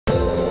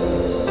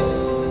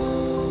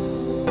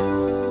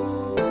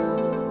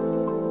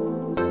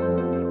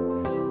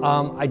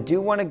I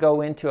do want to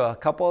go into a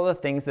couple of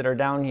the things that are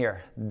down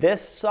here.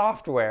 This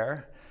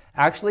software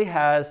actually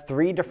has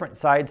 3 different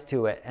sides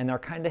to it, and they're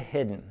kind of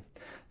hidden.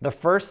 The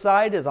first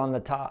side is on the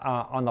top,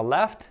 on the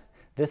left.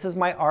 This is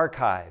my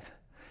archive.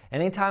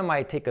 Anytime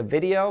I take a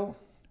video,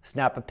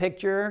 snap a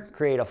picture,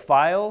 create a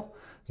file,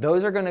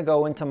 those are going to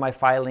go into my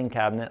filing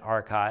cabinet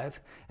archive,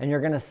 and you're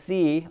going to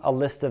see a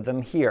list of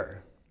them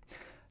here.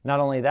 Not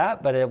only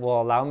that, but it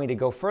will allow me to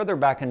go further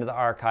back into the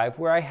archive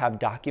where I have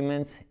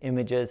documents,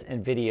 images,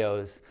 and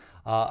videos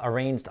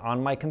arranged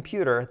on my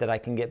computer that I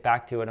can get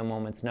back to at a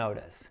moment's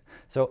notice.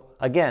 So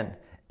again,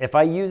 if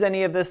I use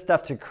any of this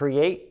stuff to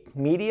create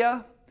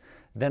media,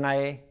 then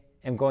I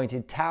am going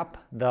to tap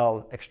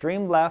the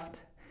extreme left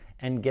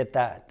and get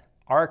that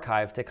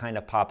archive to kind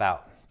of pop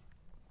out.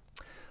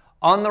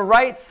 On the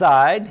right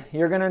side,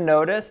 you're going to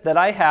notice that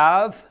I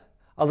have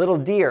a little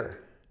deer.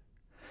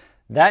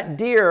 That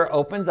deer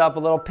opens up a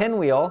little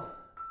pinwheel.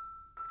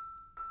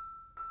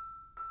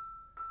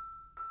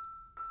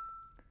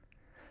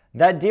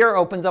 That deer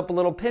opens up a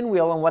little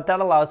pinwheel, and what that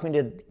allows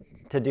me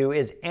to do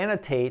is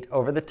annotate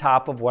over the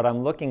top of what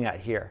I'm looking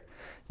at here.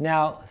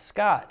 Now,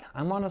 Scott,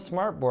 I'm on a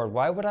smartboard.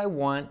 Why would I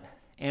want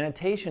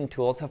annotation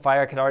tools if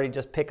I could already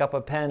just pick up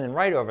a pen and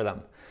write over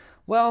them?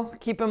 Well,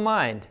 keep in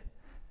mind,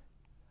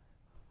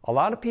 a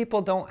lot of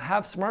people don't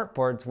have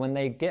smartboards when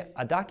they get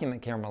a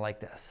document camera like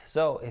this.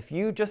 So if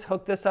you just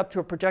hook this up to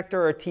a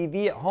projector or a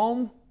TV at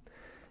home,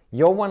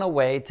 you'll want a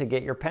way to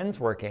get your pens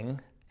working,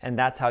 and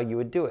that's how you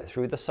would do it,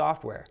 through the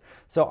software.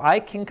 So I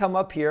can come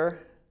up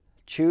here,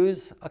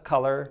 choose a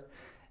color,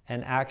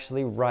 and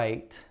actually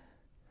write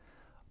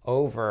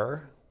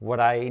over what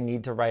I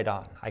need to write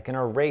on. I can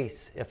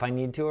erase if I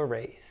need to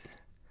erase.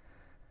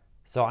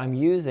 So I'm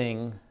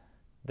using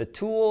the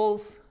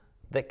tools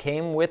that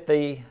came with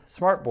the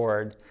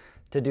smartboard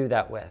to do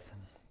that with.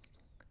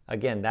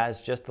 Again, that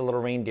is just the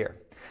little reindeer.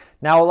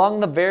 Now along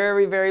the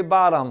very, very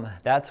bottom,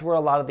 that's where a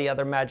lot of the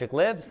other magic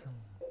lives.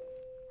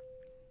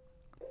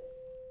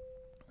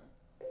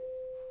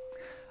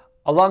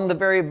 Along the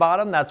very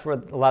bottom, that's where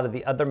a lot of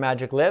the other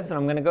magic lives, and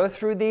I'm going to go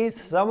through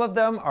these. Some of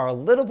them are a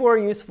little more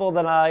useful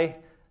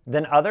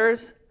than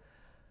others.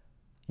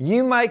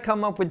 You might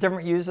come up with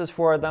different uses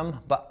for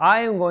them, but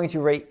I am going to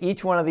rate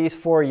each one of these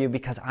for you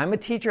because I'm a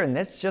teacher and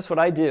that's just what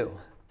I do.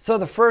 So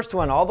the first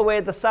one, all the way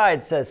at the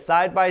side, says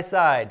side by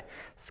side.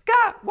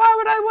 Scott, why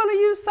would I want to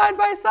use side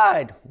by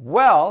side?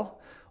 Well,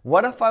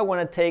 what if I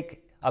want to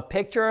take a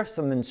picture of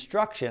some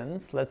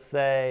instructions? Let's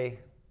say,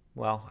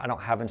 well, I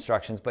don't have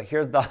instructions, but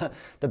here's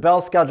the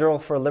bell schedule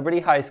for Liberty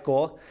High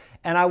School.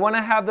 And I want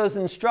to have those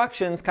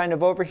instructions kind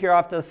of over here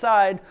off to the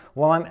side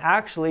while I'm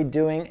actually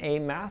doing a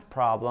math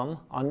problem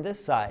on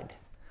this side.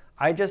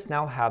 I just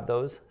now have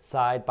those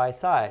side by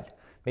side.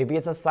 Maybe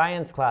it's a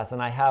science class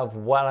and I have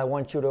what I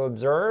want you to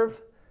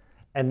observe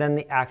and then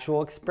the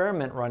actual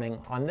experiment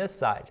running on this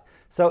side.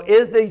 So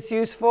is this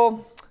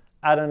useful?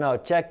 I don't know.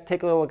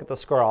 Take a look at the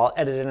score. I'll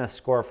edit in a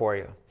score for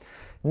you.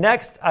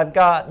 Next, I've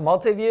got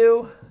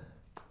multi-view.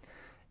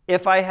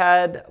 If I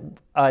had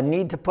a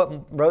need to put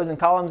rows and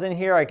columns in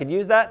here, I could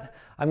use that.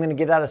 I'm going to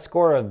give that a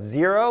score of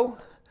 0.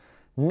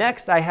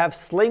 Next, I have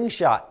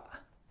Slingshot.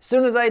 As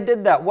soon as I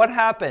did that, what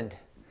happened?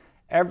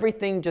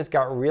 Everything just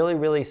got really,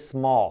 really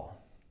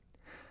small.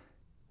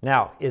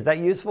 Now, is that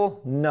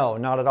useful? No,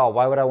 not at all.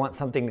 Why would I want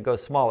something to go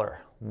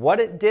smaller? What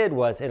it did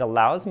was it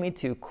allows me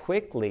to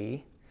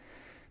quickly,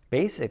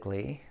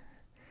 basically,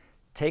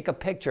 take a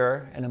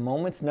picture in a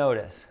moment's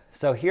notice.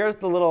 So here's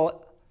the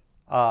little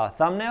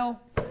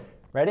thumbnail.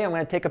 Ready? I'm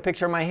going to take a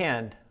picture of my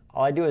hand.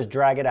 All I do is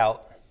drag it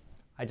out.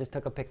 I just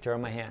took a picture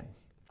of my hand.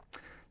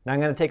 Now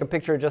I'm going to take a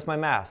picture of just my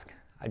mask.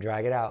 I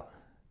drag it out.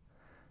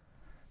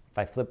 If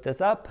I flip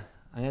this up,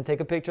 I'm going to take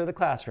a picture of the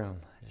classroom.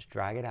 I just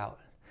drag it out.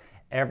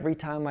 Every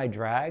time I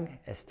drag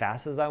as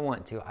fast as I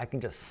want to, I can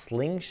just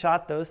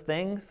slingshot those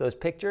things, those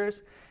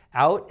pictures,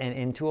 out and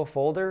into a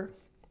folder,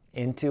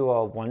 into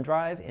a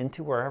OneDrive,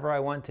 into wherever I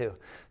want to.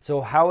 So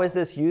how is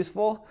this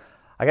useful?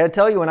 I got to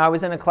tell you, when I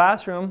was in a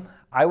classroom,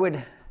 I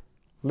would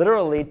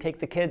literally take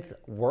the kids'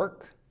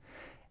 work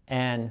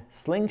and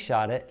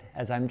slingshot it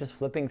as I'm just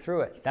flipping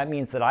through it. That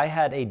means that I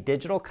had a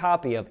digital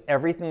copy of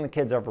everything the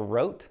kids ever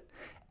wrote,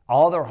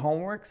 all their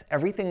homeworks,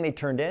 everything they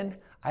turned in.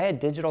 I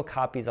had digital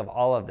copies of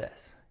all of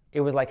this.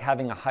 It was like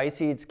having a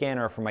high-speed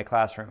scanner for my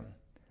classroom.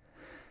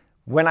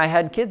 When I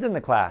had kids in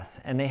the class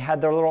and they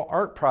had their little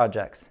art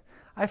projects,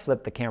 I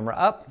flipped the camera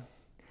up.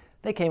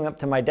 They came up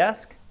to my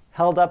desk,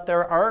 held up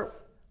their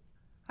art.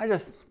 I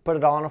just put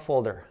it all in a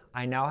folder.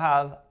 I now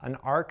have an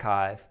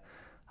archive,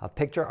 a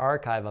picture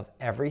archive of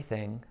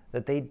everything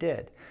that they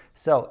did.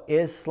 So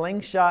is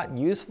Slingshot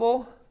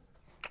useful?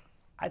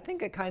 I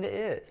think it kind of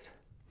is.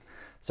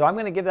 So I'm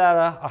going to give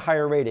that a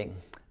higher rating.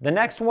 The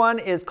next one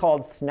is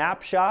called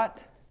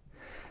Snapshot.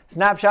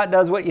 Snapshot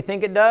does what you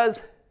think it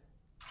does.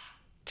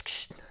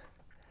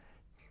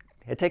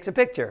 It takes a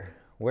picture.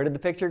 Where did the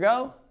picture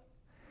go?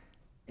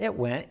 It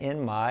went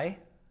in my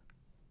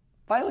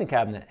filing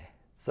cabinet.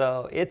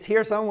 So it's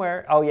here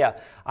somewhere. Oh yeah,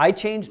 I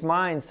changed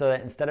mine so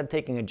that instead of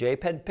taking a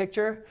JPEG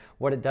picture,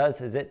 what it does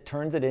is it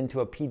turns it into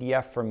a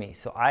PDF for me.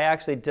 So I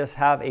actually just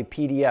have a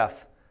PDF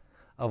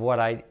of what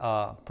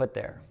I put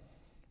there.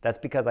 That's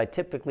because I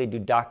typically do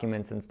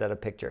documents instead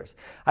of pictures.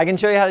 I can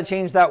show you how to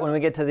change that when we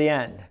get to the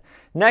end.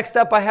 Next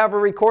up, I have a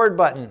record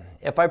button.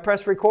 If I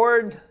press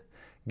record,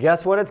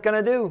 guess what it's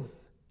gonna do?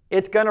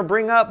 It's gonna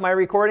bring up my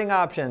recording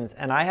options,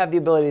 and I have the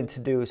ability to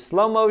do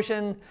slow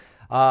motion,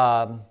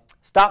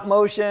 stop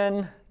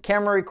motion,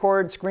 camera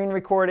record, screen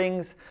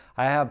recordings.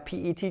 I have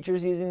PE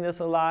teachers using this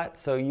a lot,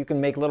 so you can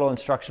make little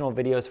instructional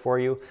videos for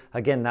you.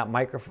 Again, that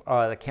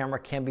the camera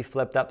can be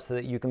flipped up so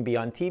that you can be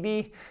on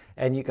TV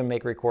and you can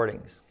make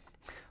recordings.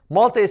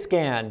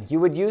 Multiscan,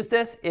 you would use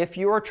this if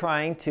you are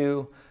trying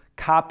to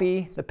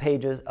copy the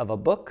pages of a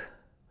book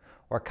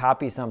or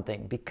copy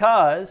something,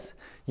 because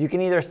you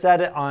can either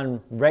set it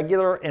on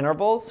regular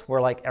intervals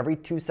where like every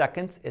 2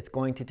 seconds it's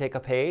going to take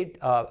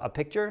a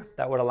picture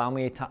that would allow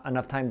me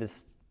enough time to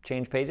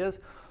change pages,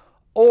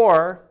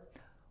 or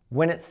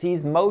when it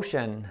sees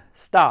motion,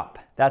 stop,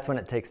 that's when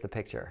it takes the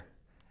picture.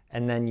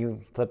 And then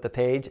you flip the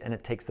page and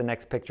it takes the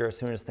next picture as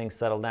soon as things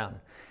settle down.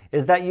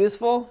 Is that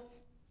useful?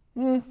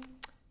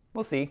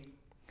 We'll see.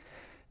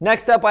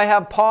 Next up, I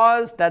have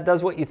pause. That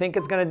does what you think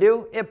it's going to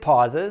do. It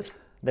pauses.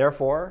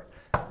 Therefore,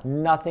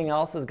 nothing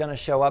else is going to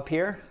show up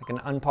here. I can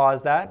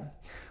unpause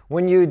that.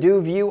 When you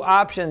do view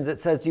options, it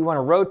says, do you want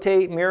to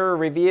rotate, mirror,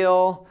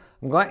 reveal?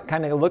 I'm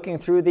kind of looking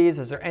through these.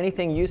 Is there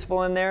anything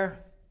useful in there?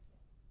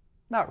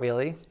 Not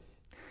really.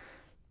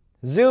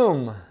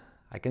 Zoom.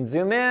 I can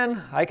zoom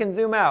in. I can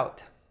zoom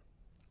out.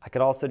 I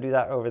could also do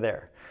that over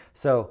there.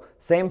 So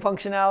same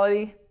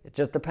functionality. It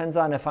just depends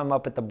on if I'm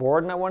up at the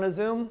board and I want to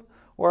zoom,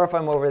 or if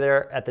I'm over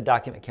there at the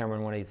document camera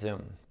and want to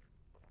zoom.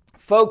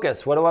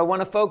 Focus. What do I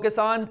want to focus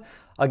on?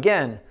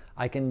 Again,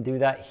 I can do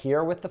that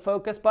here with the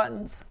focus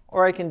buttons,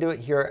 or I can do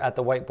it here at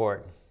the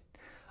whiteboard.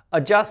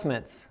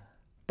 Adjustments.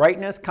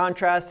 Brightness,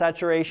 contrast,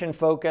 saturation,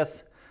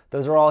 focus.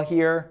 Those are all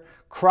here.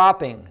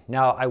 Cropping.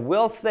 Now, I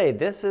will say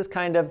this is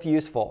kind of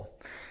useful.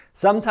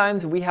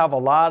 Sometimes we have a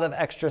lot of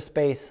extra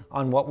space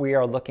on what we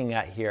are looking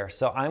at here.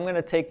 So I'm going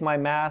to take my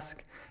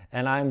mask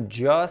and I'm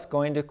just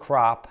going to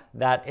crop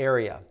that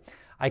area.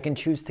 I can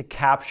choose to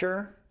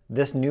capture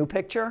this new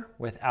picture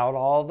without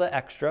all the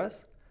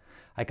extras.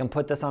 I can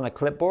put this on a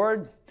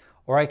clipboard,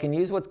 or I can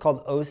use what's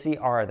called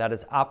OCR, that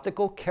is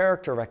optical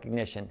character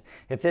recognition.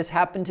 If this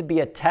happened to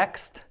be a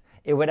text,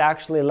 it would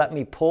actually let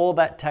me pull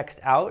that text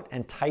out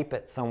and type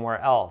it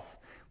somewhere else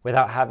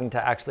without having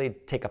to actually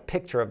take a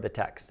picture of the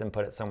text and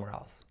put it somewhere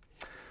else.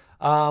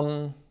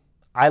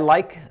 I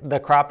like the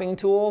cropping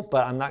tool,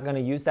 but I'm not going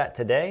to use that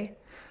today.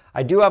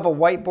 I do have a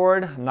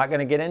whiteboard. I'm not going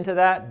to get into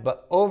that,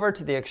 but over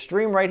to the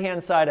extreme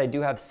right-hand side, I do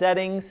have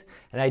settings,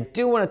 and I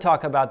do want to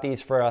talk about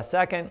these for a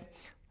second,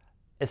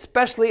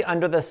 especially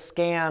under the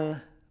scan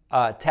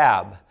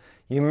tab.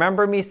 You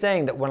remember me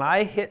saying that when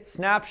I hit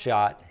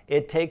Snapshot,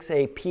 it takes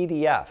a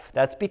PDF.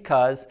 That's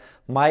because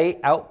my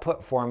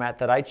output format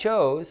that I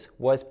chose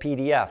was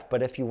PDF.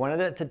 But if you wanted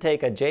it to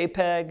take a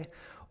JPEG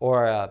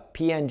or a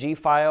PNG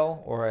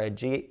file or a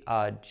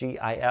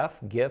GIF,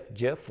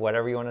 GIF,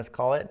 whatever you want to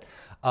call it,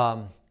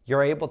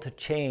 you're able to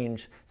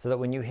change so that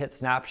when you hit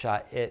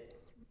Snapshot,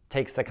 it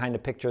takes the kind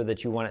of picture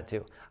that you want it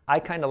to. I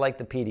kind of like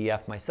the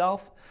PDF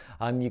myself.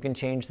 You can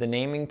change the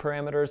naming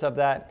parameters of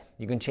that.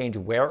 You can change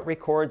where it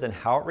records and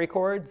how it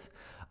records.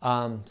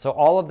 So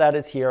all of that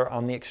is here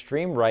on the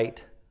extreme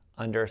right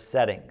under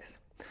settings.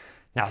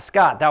 Now,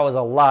 Scott, that was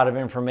a lot of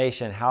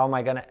information. How am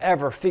I going to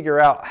ever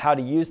figure out how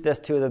to use this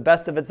to the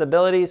best of its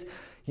abilities?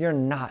 You're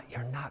not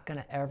going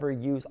to ever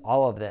use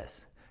all of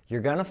this.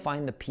 You're going to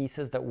find the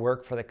pieces that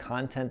work for the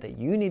content that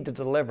you need to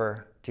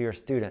deliver to your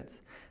students.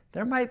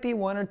 There might be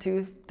 1 or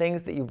 2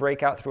 things that you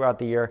break out throughout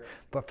the year,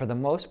 but for the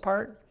most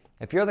part,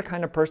 if you're the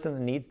kind of person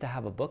that needs to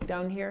have a book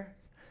down here,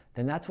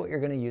 then that's what you're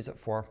going to use it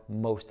for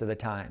most of the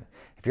time.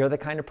 If you're the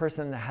kind of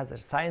person that has a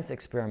science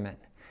experiment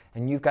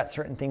and you've got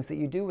certain things that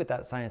you do with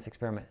that science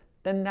experiment,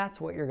 then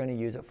that's what you're going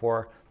to use it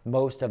for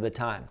most of the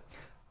time.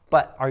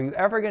 But are you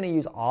ever going to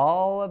use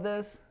all of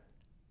this?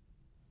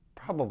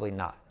 Probably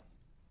not.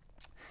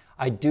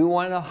 I do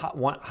want to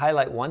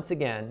highlight once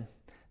again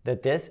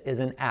that this is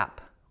an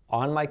app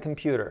on my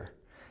computer.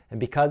 And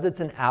because it's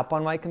an app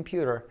on my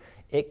computer,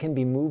 it can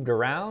be moved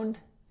around,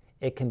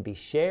 it can be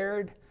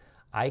shared.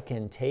 I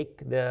can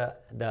take the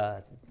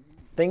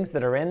things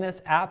that are in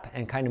this app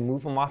and kind of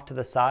move them off to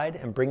the side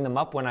and bring them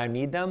up when I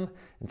need them.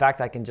 In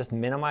fact, I can just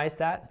minimize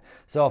that.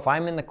 So if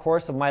I'm in the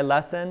course of my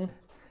lesson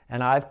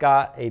and I've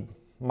got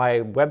my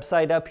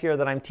website up here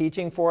that I'm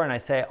teaching for, and I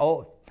say,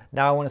 oh,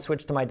 now I want to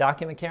switch to my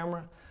document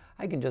camera,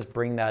 I can just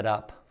bring that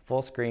up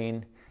full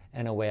screen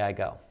and away I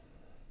go.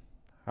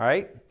 All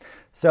right,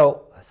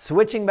 so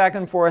switching back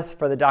and forth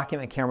for the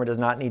document camera does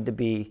not need to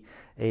be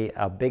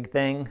a big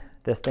thing.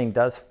 This thing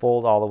does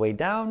fold all the way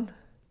down,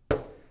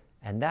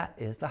 and that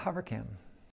is the Hovercam.